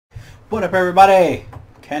What up, everybody?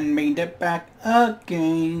 Can we dip back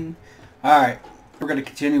again? Alright, we're gonna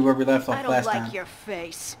continue where we left off last time. I don't like your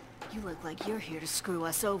face. You look like you're here to screw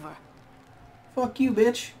us over. Fuck you,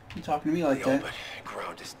 bitch. You talking to me like that? Open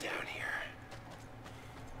ground is down here.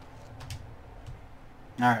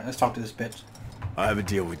 Alright, let's talk to this bitch. I have a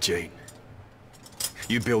deal with Jade.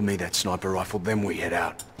 You build me that sniper rifle, then we head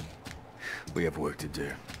out. We have work to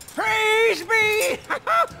do. Praise be!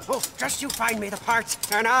 Oh, just you find me the parts,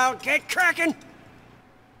 and I'll get cracking.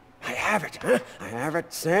 I have it, huh? I have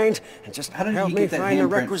it, Saint. And just How did help he me get that find the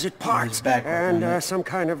handprint requisite on his parts back like on and that? some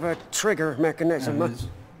kind of a trigger mechanism. His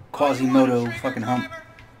Quasimodo fucking hump.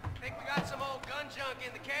 Think we got some old gun junk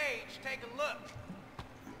in the cage? Take a look.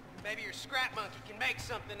 Maybe your scrap monkey can make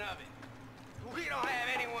something of it. We don't have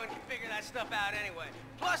anyone can figure that stuff out anyway.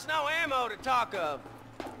 Plus no ammo to talk of.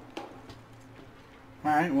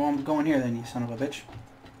 Alright, well I'm going here then, you son of a bitch.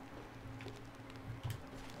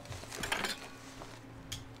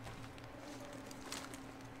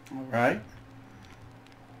 Alright.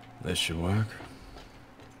 This should work.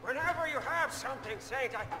 Whenever you have something,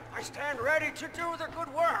 Saint, I stand ready to do the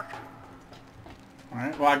good work.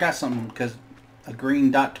 Alright, well I got something because a green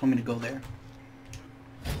dot told me to go there.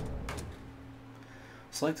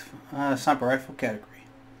 Select sniper rifle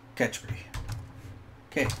category.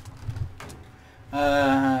 Okay.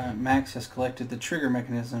 Max has collected the trigger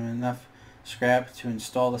mechanism and enough scrap to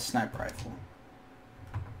install the sniper rifle.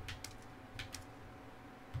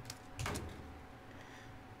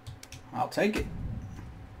 I'll take it.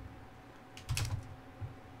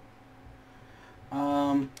 Armor.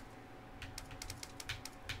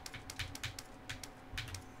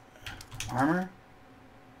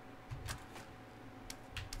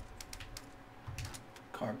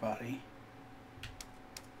 Car body.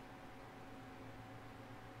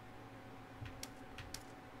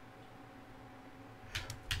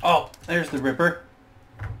 Oh, there's the Ripper.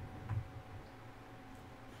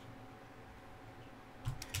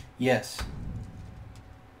 Yes.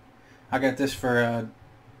 I got this for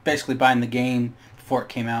basically buying the game before it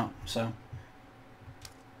came out, so.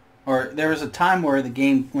 Or there was a time where when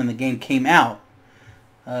the game came out,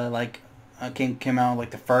 came out like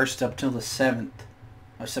the 1st up till the 7th,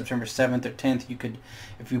 or September 7th or 10th, you could,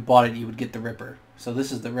 if you bought it, you would get the Ripper. So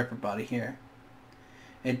this is the Ripper body here.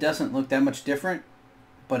 It doesn't look that much different,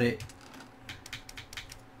 but it...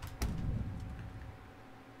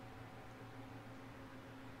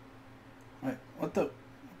 Wait, what the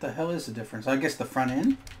hell is the difference? I guess the front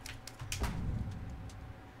end?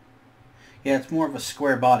 Yeah, it's more of a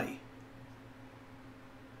square body.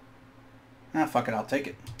 Ah, fuck it, I'll take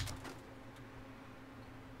it.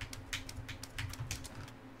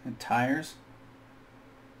 And tires.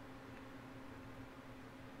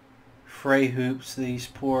 Fray hoops, these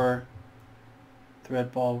poor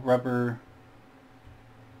threadbare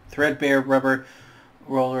rubber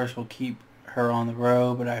rollers will keep her on the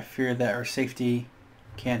road, but I fear that her safety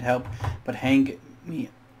can't help but hang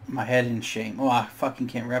my head in shame. Oh, I fucking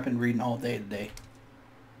can't rap and reading all day today.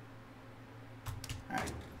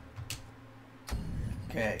 Alright.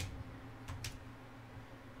 Okay.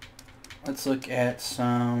 Let's look at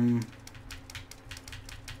some...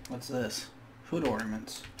 What's this? Food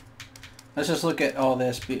ornaments. Let's just look at all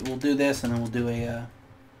this. We'll do this and then we'll do a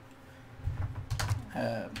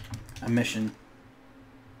mission.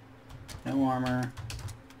 No armor.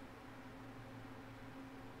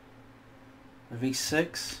 A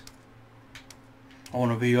V6. I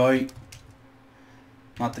want a V8.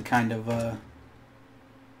 Not the kind of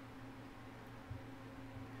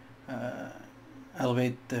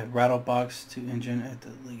elevate the rattle box to engine at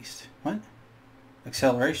the least. What?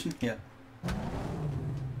 Acceleration? Yeah.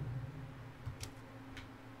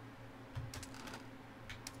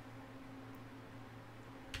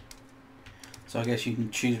 So I guess you can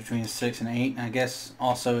choose between a 6 and 8, and I guess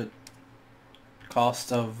also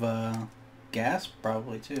cost of gas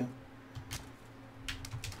probably too.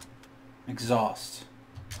 Exhaust.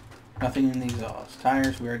 Nothing in the exhaust.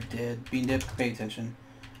 Tires, we are dead. Bean dip, pay attention.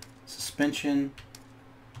 Suspension.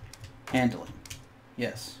 Handling.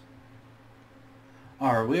 Yes. Oh,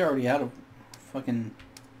 are we already out of fucking...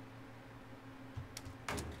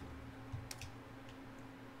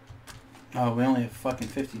 Oh, we only have fucking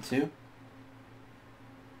 52?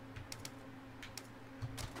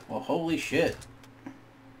 Well, holy shit.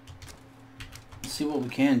 Let's see what we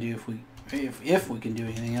can do if we can do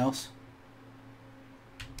anything else.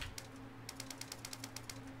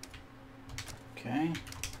 Okay.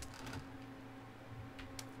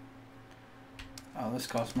 Oh, this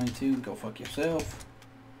costs money too. Go fuck yourself.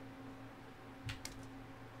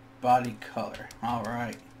 Body color.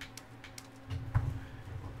 Alright.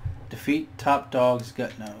 Defeat top dog's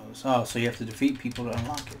gut nose. Oh, so you have to defeat people to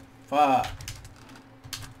unlock it. Fuck.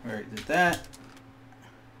 Alright, did that.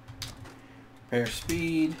 Repair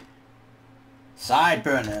speed.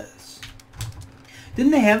 Sideburners.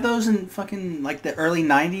 Didn't they have those in fucking like the early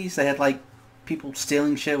 90s? They had like people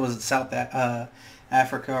stealing shit. Was it South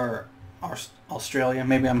Africa or Australia?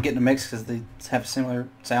 Maybe I'm getting a mix because they have similar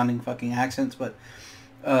sounding fucking accents. But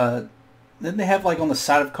didn't they have like on the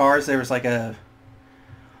side of cars there was like a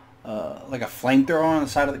flamethrower on the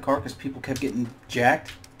side of the car because people kept getting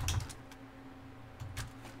jacked?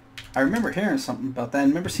 I remember hearing something about that. I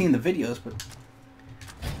remember seeing the videos, but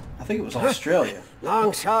I think it was Australia.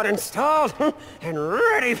 Long shot installed and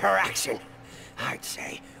ready for action. I'd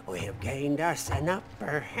say we've gained us an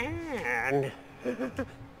upper hand. Okay,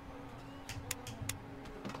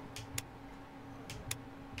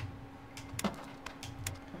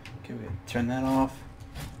 we turn that off.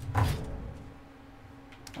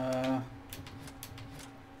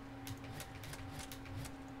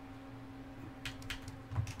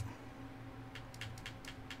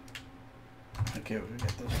 Okay, we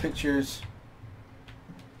got those pictures.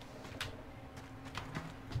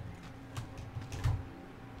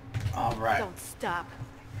 All right. Don't stop.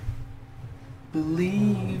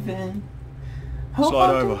 Believe in.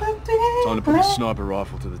 Slide over. Time to put this sniper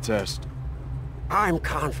rifle to the test. I'm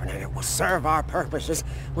confident it will serve our purposes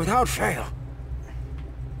without fail.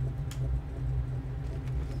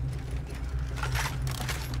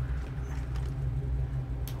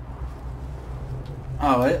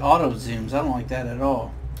 Oh, it auto zooms. I don't like that at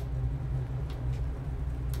all.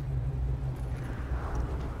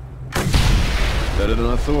 Better than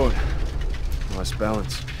I thought. Nice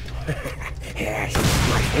balance. Yes,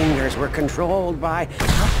 my fingers were controlled by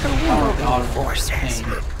Oh, otherworldly auto forces.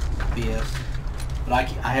 BS.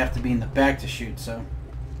 But I have to be in the back to shoot, so.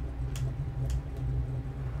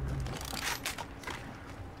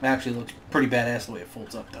 It actually looks pretty badass the way it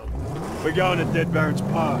folds up, though. We're going to Dead Baron's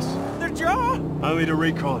Pass. The jaw! Only to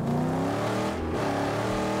recon.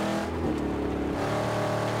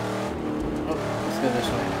 Oh, let's go this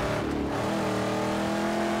way.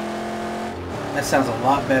 That sounds a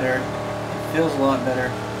lot better. It feels a lot better.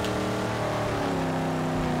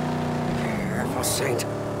 Careful, Saint.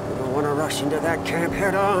 We don't want to rush into that camp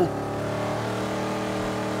head on.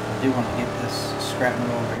 I do want to get this scrap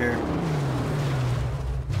metal over here.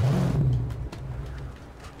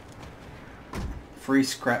 Free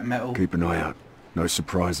scrap metal. Keep an eye out. No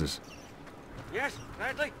surprises. Yes,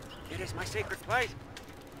 gladly. It is my sacred place.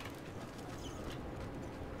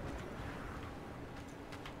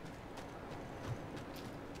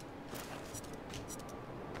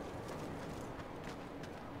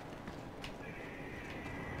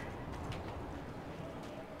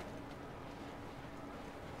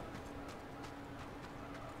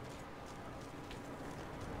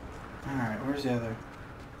 Alright, where's the other?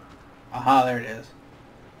 Aha, there it is.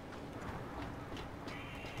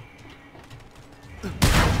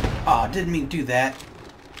 Oh, didn't mean to do that.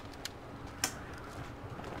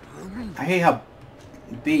 I hate how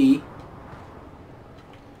B,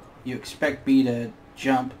 you expect B to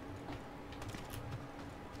jump.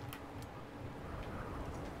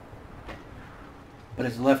 But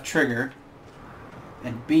it's left trigger.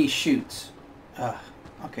 And B shoots.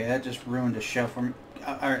 Okay, that just ruined the show for me.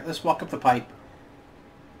 Alright, let's walk up the pipe.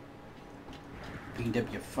 Being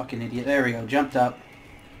dip, you fucking idiot. There we go, jumped up.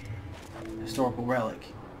 Historical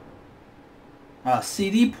relic.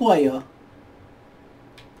 CD player.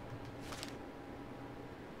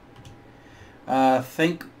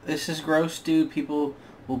 Think this is gross, dude. People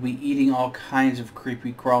will be eating all kinds of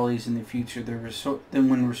creepy crawlies in the future. Then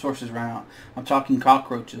when resources run out. I'm talking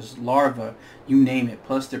cockroaches, larvae, you name it.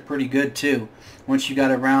 Plus, they're pretty good too. Once you get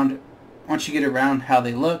around how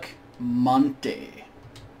they look, Monte.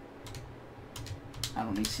 I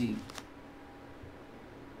don't need to see.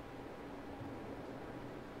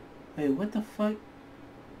 Wait, what the fuck?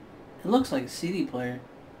 It looks like a CD player.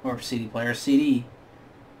 Or CD player, CD.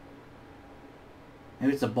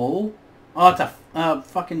 Maybe it's a bowl? Oh, it's a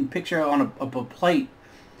fucking picture on a plate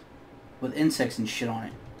with insects and shit on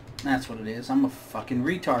it. That's what it is. I'm a fucking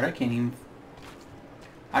retard. I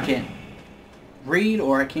can't read,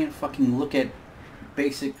 or I can't fucking look at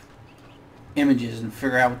basic images and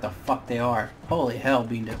figure out what the fuck they are. Holy hell,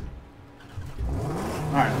 Bean Dip.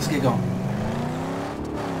 Alright, let's get going.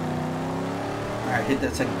 Alright, hit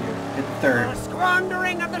that second gear. Hit the third. A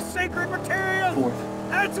squandering of the sacred material! Fourth.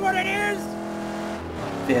 That's what it is!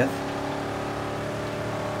 Fifth.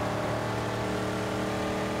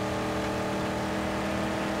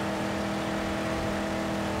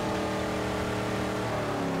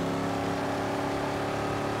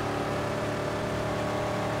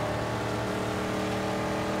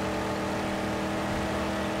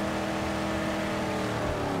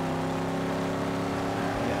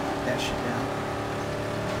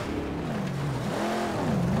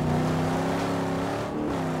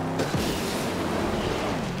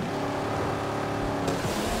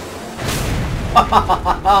 I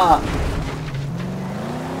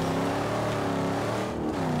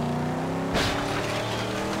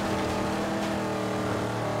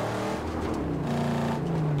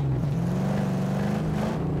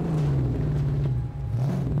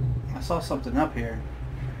saw something up here.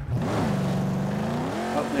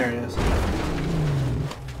 Oh, there it is.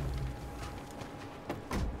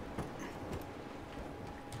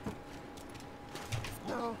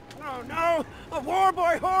 No, no, no! A war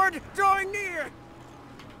boy horde drawing near!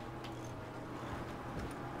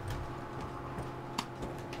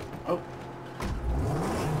 Oh.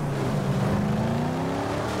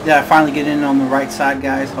 Did I finally get in on the right side,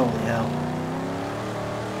 guys? Holy hell.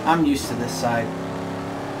 I'm used to this side.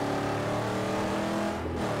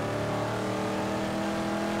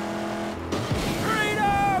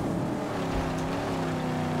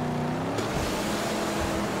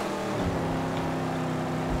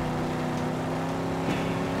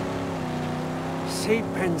 Seep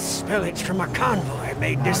and spillage from a convoy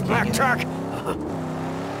made this I black can't truck.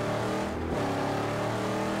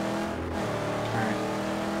 Alright.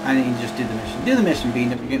 I need to just do the mission. Do the mission, Bean.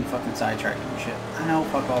 You're getting fucking sidetracked and shit. I know,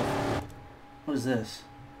 fuck off. What is this?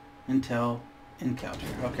 Intel encounter.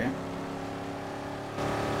 Okay.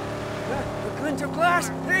 A glint of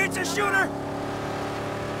glass! It's a shooter!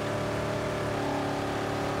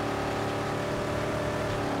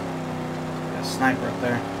 Got a sniper up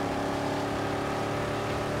there.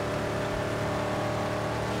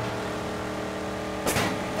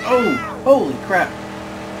 Oh! Holy crap!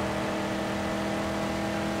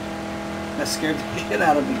 That scared the shit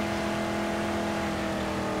out of me.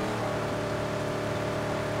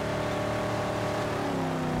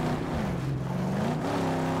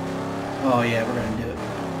 Oh yeah, we're gonna do it.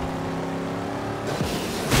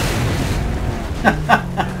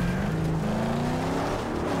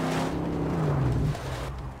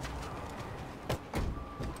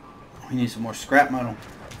 We need some more scrap metal.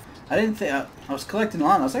 I didn't think I was collecting a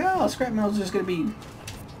lot. I was like, oh, scrap metal's just gonna be, you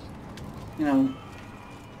know,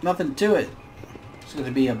 nothing to it. It's gonna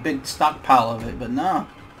be a big stockpile of it, but no.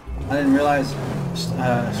 I didn't realize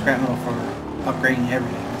scrap metal for upgrading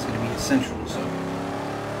everything is gonna be essential. So,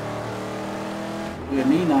 look at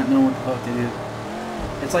me not knowing what the fuck to do.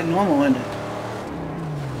 It's like normal, isn't it?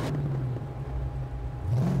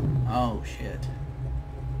 Oh shit.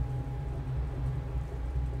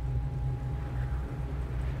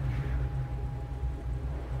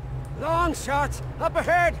 Long shots! Up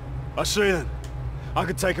ahead! I see them. I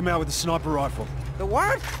could take him out with a sniper rifle. The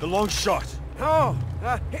what? The long shot. Oh,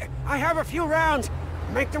 here, I have a few rounds.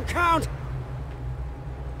 Make them count.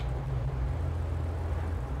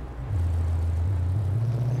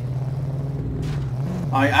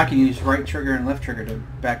 I can use right trigger and left trigger to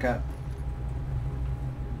back up.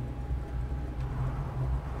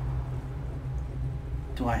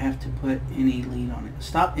 Do I have to put any lead on it?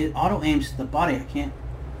 Stop! It auto aims to the body. I can't.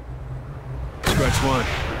 Scratch one.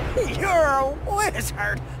 You're a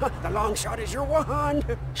wizard. The long shot is your wand.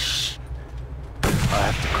 Shh. I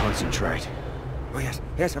have to concentrate. Oh yes,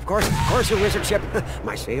 yes, of course, your wizardship.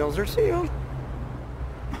 My seals are sealed.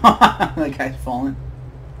 That guy's falling.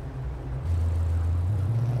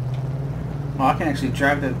 Oh, I can actually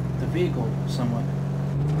drive the vehicle somewhat.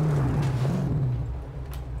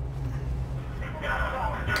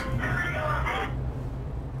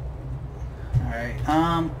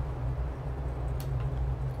 Alright,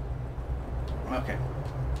 okay.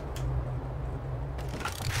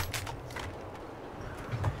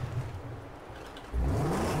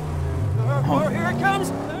 Oh, here it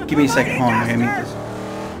comes. Give me a second. Hold on, I gotta meet this.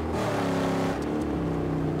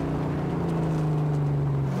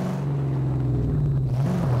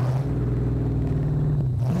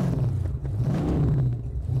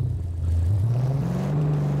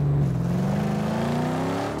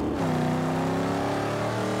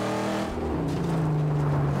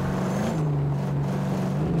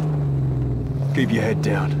 Keep your head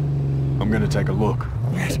down. I'm gonna take a look.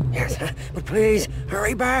 Yes, yes, but please,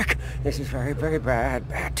 hurry back. This is very, very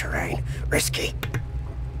bad terrain. Risky.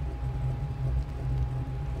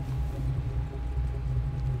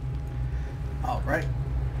 Alright.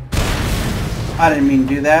 I didn't mean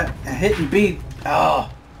to do that. A hit and beat. Oh.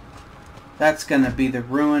 That's gonna be the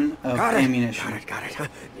ruin of ammunition. Got it.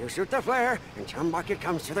 You shoot the flare, and Chum Bucket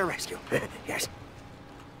comes to the rescue. Yes.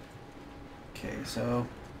 Okay, so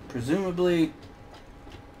presumably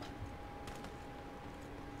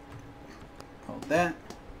hold that.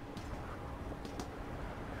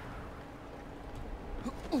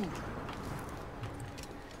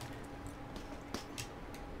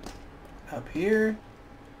 Up here.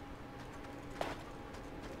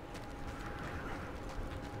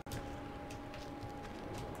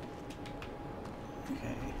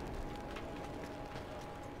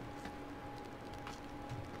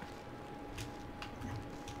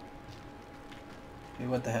 Okay,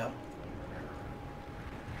 what the hell?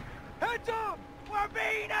 Heads up! We're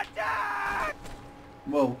being attacked!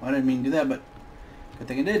 Whoa, I didn't mean to do that, but good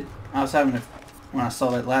thing I did. I was having a... When I saw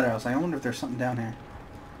that ladder, I was like, I wonder if there's something down here.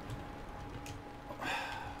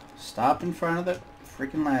 Stop in front of the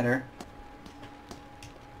freaking ladder.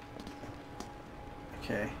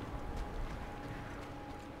 Okay.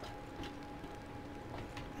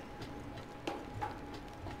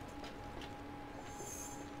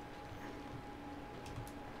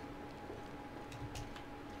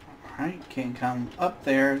 Alright, can't come up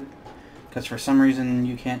there because for some reason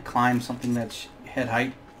you can't climb something that's head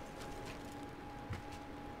height.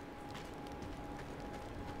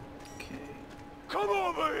 Okay. Come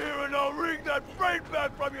over here and I'll wring that brain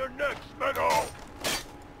back from your neck, Smeggo!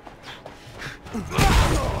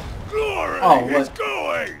 Glory! Oh, It's what?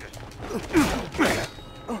 going!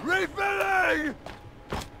 Refilling!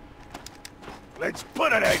 Let's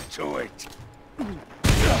put an end to it!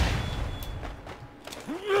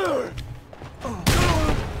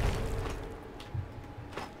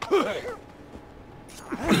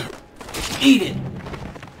 Eat it!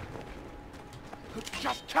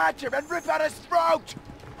 Just catch him and rip out his throat!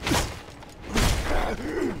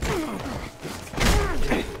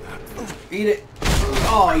 Eat it!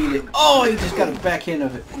 Oh, eat it! Oh, he just got a backhand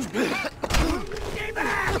of it.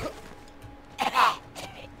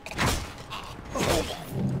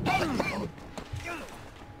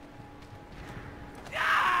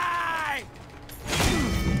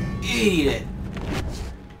 Eat it!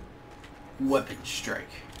 Weapon strike.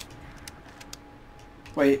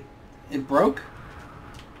 Wait, it broke?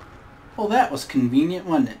 Well, that was convenient,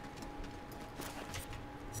 wasn't it?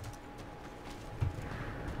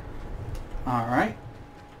 Alright.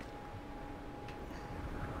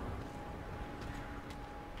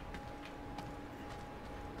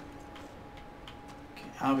 Okay,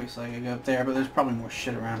 obviously I gotta go up there, but there's probably more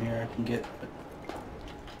shit around here I can get. But...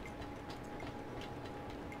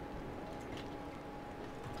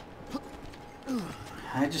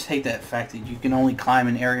 I just hate that fact that you can only climb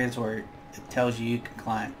in areas where it tells you can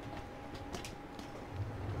climb.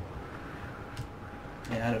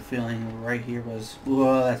 Yeah, I had a feeling right here was...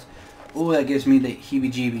 Whoa, that's... Ooh, that gives me the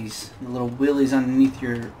heebie-jeebies. The little willies underneath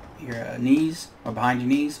your knees, or behind your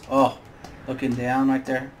knees. Oh, looking down right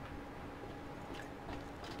there.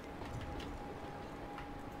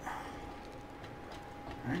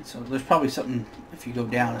 Alright, so there's probably something if you go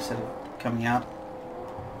down instead of coming out.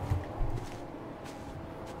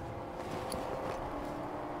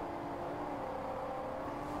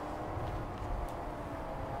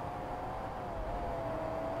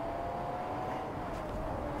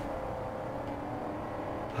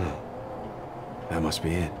 That must be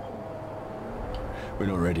it. We're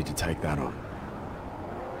not ready to take that on.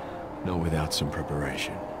 Not without some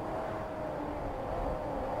preparation.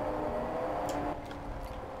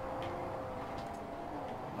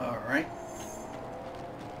 Alright.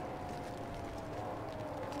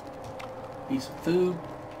 Eat some food.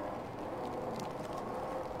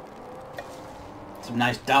 Some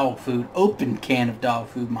nice dog food. Open can of dog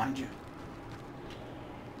food, mind you.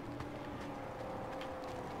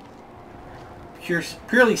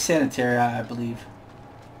 Purely sanitary, I believe.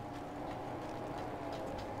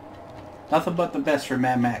 Nothing but the best for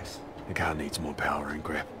Mad Max. The car needs more power and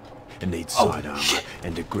grip. It needs Oh, side armor shit.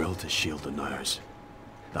 and a grill to shield the nose.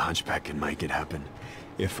 The Hunchback can make it happen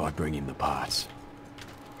if I bring him the parts.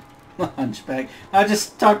 The Hunchback. I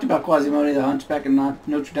just talked about Quasimodo, the Hunchback, and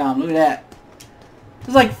Notre Dame. Look at that.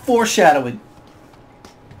 It's like foreshadowing.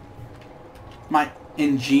 My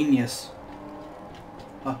ingenious.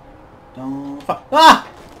 Don't fuck. Ah!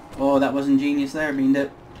 Oh, that was ingenious there, Bean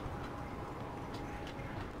Dip.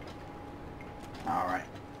 Alright.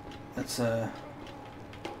 Let's, I'm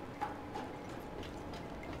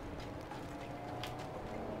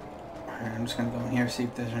just gonna go in here, see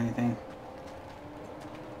if there's anything.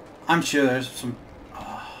 I'm sure there's some...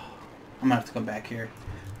 Oh, I'm gonna have to go back here.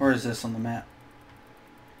 Where is this on the map?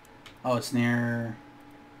 Oh, it's near...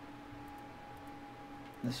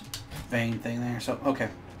 this vein thing there, so, okay.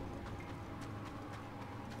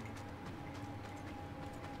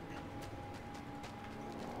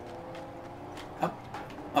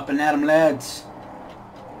 Up and at 'em, lads.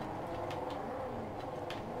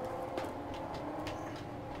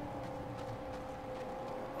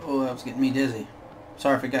 Oh, that was getting me dizzy.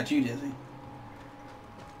 Sorry if it got you dizzy.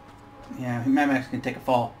 Yeah, Mad Max can take a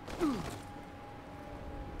fall.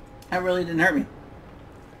 That really didn't hurt me.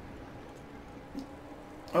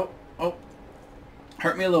 Oh.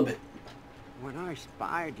 Hurt me a little bit. When I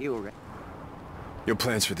spied you... Your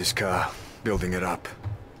plans for this car, building it up.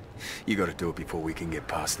 You gotta do it before we can get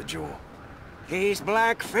past the jaw. These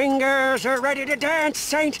black fingers are ready to dance,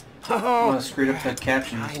 Saint. Oh, Oh, screwed up the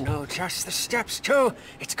captions. I know just the steps, too.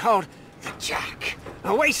 It's called the Jack,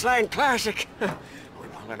 a wasteland classic. We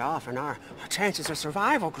pull it off and our chances of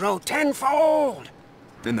survival grow tenfold.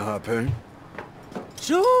 In the harpoon?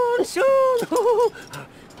 Soon, soon.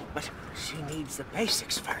 But she needs the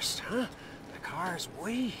basics first, huh? The car's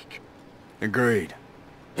weak. Agreed.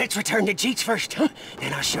 Let's return to Jeets first, huh?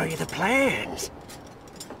 Then I'll show you the plans.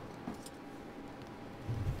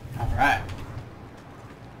 Alright.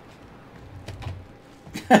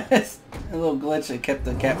 A little glitch that kept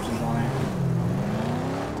the captions on there.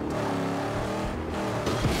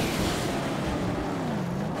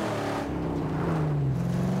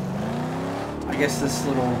 I guess this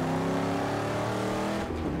little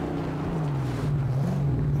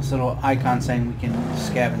icon saying we can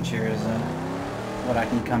scavenge here is what I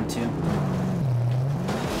can come to.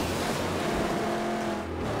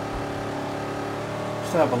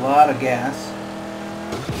 Still have a lot of gas,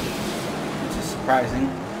 which is surprising.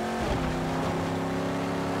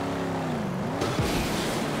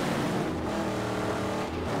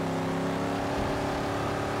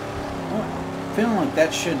 Oh, feeling like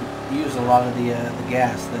that should use a lot of the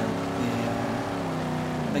gas. I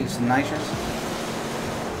think it's nitrous.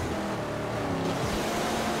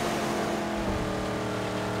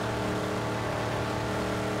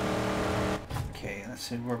 Okay, let's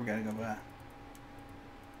see where we gotta go back.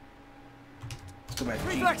 Let's go back to G.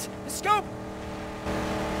 Reflex, the scope.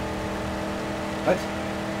 What?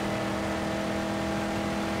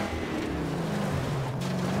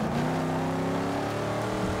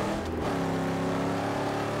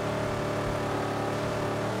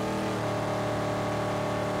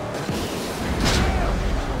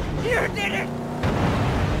 You did it!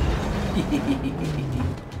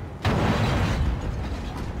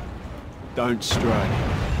 Don't stray.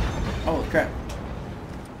 Holy crap.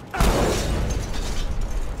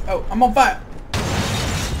 Oh, I'm on fire!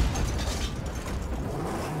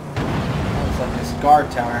 Oh, it's like this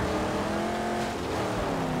guard tower.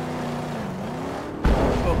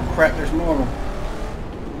 Oh crap, there's more of them.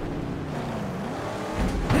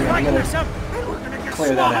 Yeah, I gotta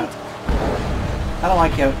clear that out. I don't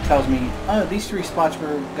like how it tells me, oh, these 3 spots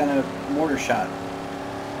were gonna mortar shot.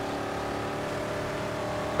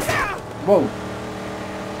 Whoa.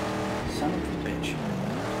 Son of a bitch.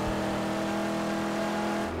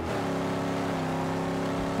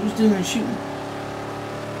 Who's doing the shooting?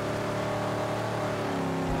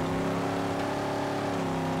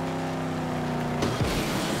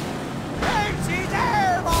 She's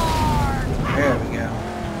airborne! There we go.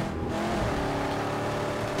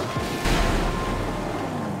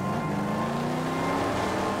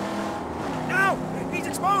 Now! He's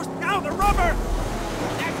exposed! Now the rubber!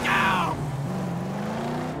 Let's go!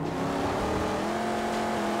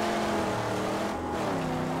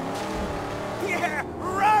 Yeah!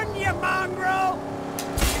 Run, you mongrel!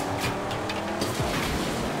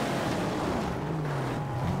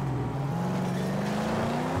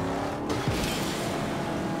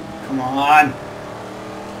 Come on.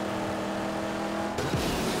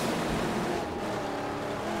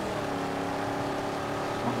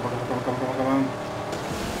 Come on.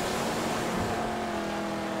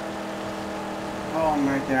 Oh, I'm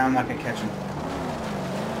right there. I'm not gonna catch him.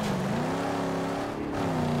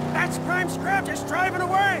 That's Prime Scrap just driving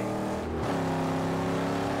away!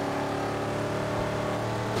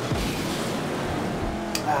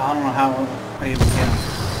 I don't know how I'm able to get him.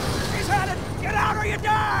 He's at it! Get out or you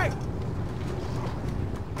die!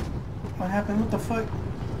 What happened? What the fuck?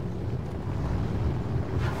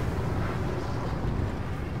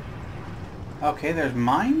 Okay, there's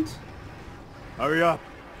mines? Hurry up.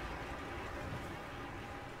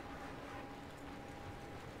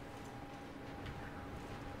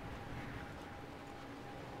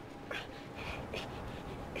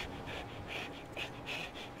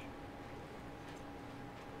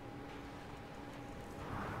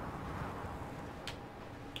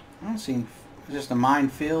 I don't see just a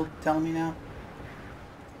minefield telling me now.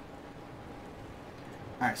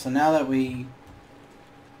 Alright, so now that we...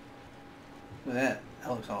 Look at that.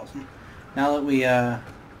 That looks awesome. Now that we, Bomby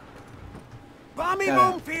Got it.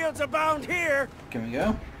 boom fields abound here! can we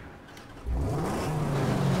go?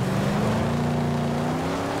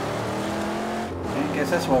 I guess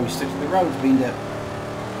that's why we stick to the roads, being that...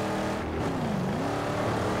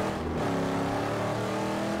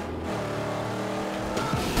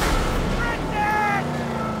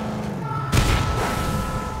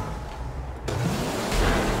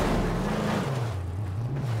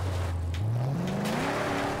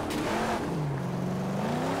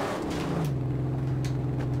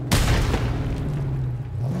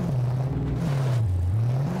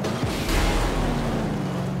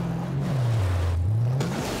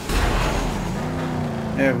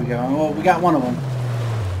 There we go. Well, we got one of them.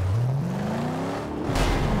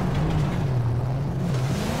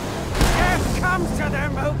 Death comes to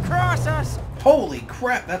them who cross us! Holy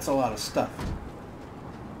crap, that's a lot of stuff.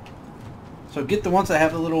 So get the ones that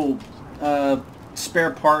have the little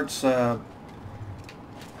spare parts, little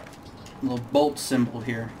bolt symbol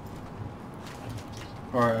here.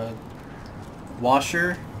 Or a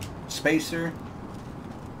washer, spacer,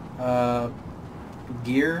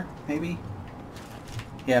 gear, maybe?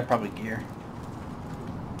 Yeah, probably gear.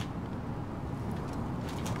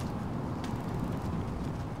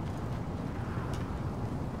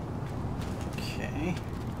 Okay.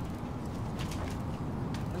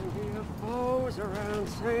 UFOs around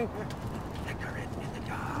saying flickering in the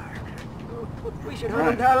dark. We should hunt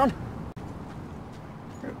Right. them down.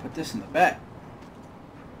 We're gonna put this in the back.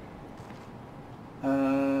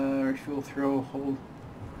 Refuel, throw, hold.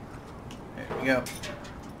 There we go.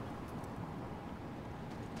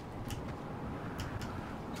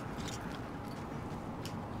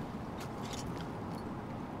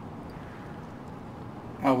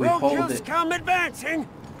 Oh, we hold Roadkill's it. come advancing.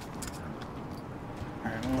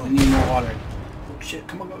 Alright, well, we need more water. Oh shit,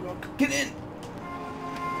 come on, go, get in!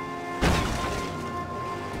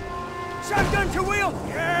 Shotgun to wheel.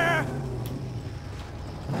 Yeah.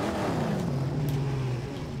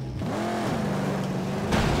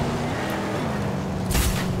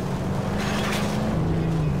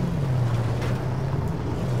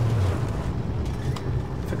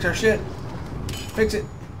 Fix our shit. Fix it.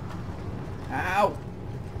 Ow.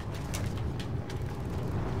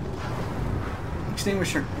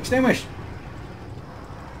 Extinguisher. Extinguish.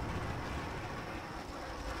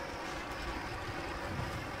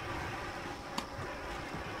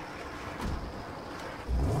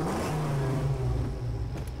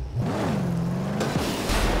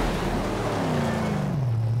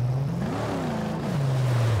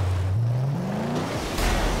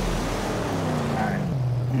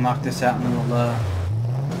 Knock this out and then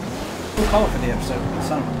we'll call it for the episode. The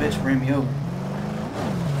son of a bitch ran me over.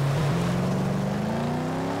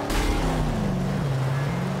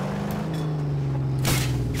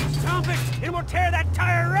 Stomp it, and we'll tear that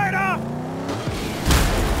tire right off.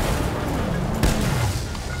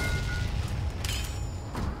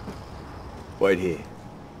 Wait here.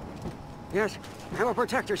 Yes, I will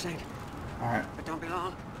protect her, Saint. Alright. But don't be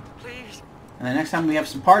long, please. And then next time we have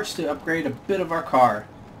some parts to upgrade a bit of our car.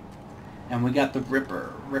 And we got the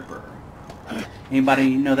Ripper.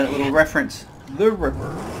 Anybody know that little reference? The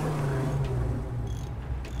Ripper.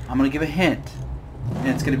 I'm going to give a hint. And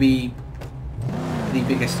it's going to be the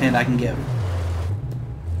biggest hint I can give.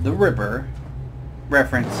 The Ripper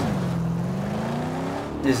reference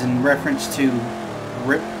is in reference to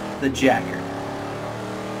Rip the Jacker.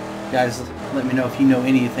 Guys, let me know if you know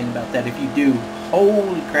anything about that. If you do,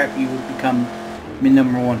 holy crap, you would become my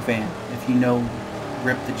 #1 fan. If you know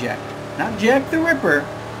Rip the Jacker. Not Jack the Ripper.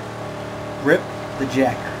 Rip the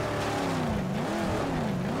Jacker.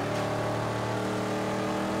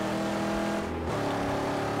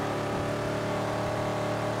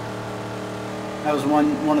 That was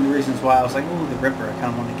one of the reasons why I was like, ooh, the Ripper, I kind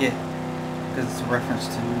of want to get. Because it's a reference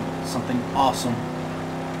to something awesome.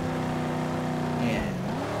 And,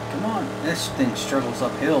 come on, this thing struggles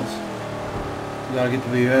up hills. We gotta get the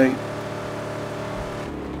V8.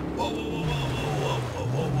 Whoa.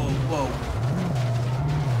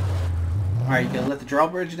 Alright, you gotta let the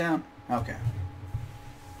drawbridge down? Okay.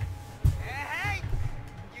 Hey,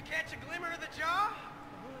 you catch a glimmer of the jaw?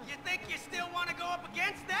 You think you still want to go up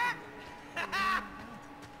against that?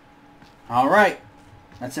 Alright.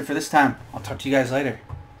 That's it for this time. I'll talk to you guys later.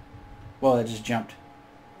 Whoa, that just jumped.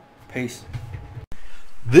 Peace.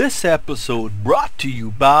 This episode brought to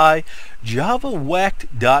you by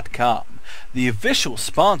JavaWhacked.com, the official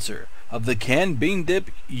sponsor of the Can Bean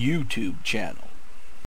Dip YouTube channel.